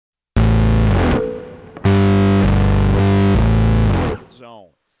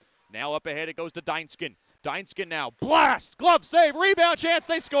Now up ahead it goes to Deinskin. Deinskin now. Blast! Glove save! Rebound chance!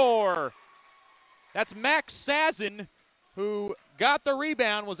 They score! That's Max Sazin who got the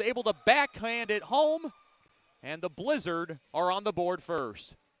rebound, was able to backhand it home, and the Blizzard are on the board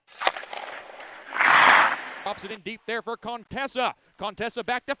first. Drops it in deep there for Contessa. Contessa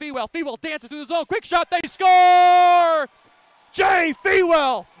back to Fewell. Fewell dances through the zone. Quick shot. They score! Jay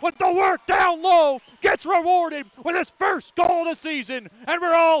Fewell with the work down low gets rewarded with his first goal of the season, and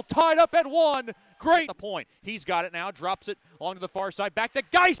we're all tied up at 1. Great the point. He's got it now. Drops it along to the far side. Back to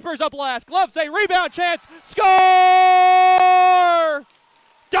Geispers. A blast. Glove save. Rebound chance. Score!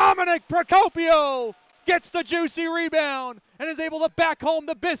 Dominic Procopio gets the juicy rebound and is able to back home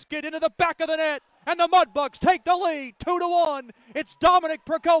the biscuit into the back of the net. And the Mudbugs take the lead 2-1. It's Dominic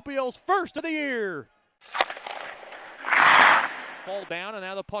Procopio's first of the year. Fall down, and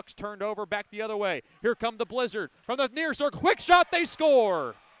now the puck's turned over back the other way. Here come the Blizzard from the near circle. Quick shot, they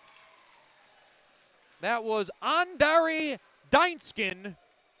score. That was Andari Deinskin,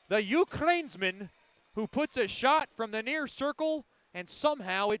 the Ukraineman, who puts a shot from the near circle, and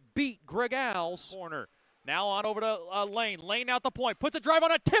somehow it beat Gregal's corner. Now on over to Lane. Lane out the point. Puts a drive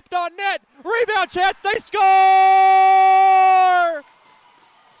on a tipped on net. Rebound chance. They score!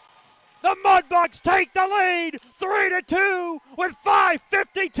 The Mudbugs take the lead 3-2 with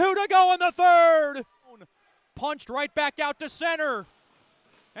 5:52 to go in the third. Punched right back out to center.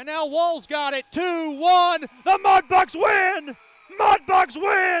 And now Wall's got it. 2-1. The Mudbugs win! Mudbugs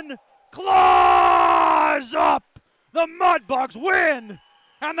win! Claws up! The Mudbugs win!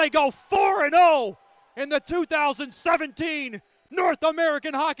 And they go 4-0 in the 2017 North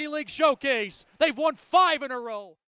American Hockey League Showcase. They've won 5 in a row.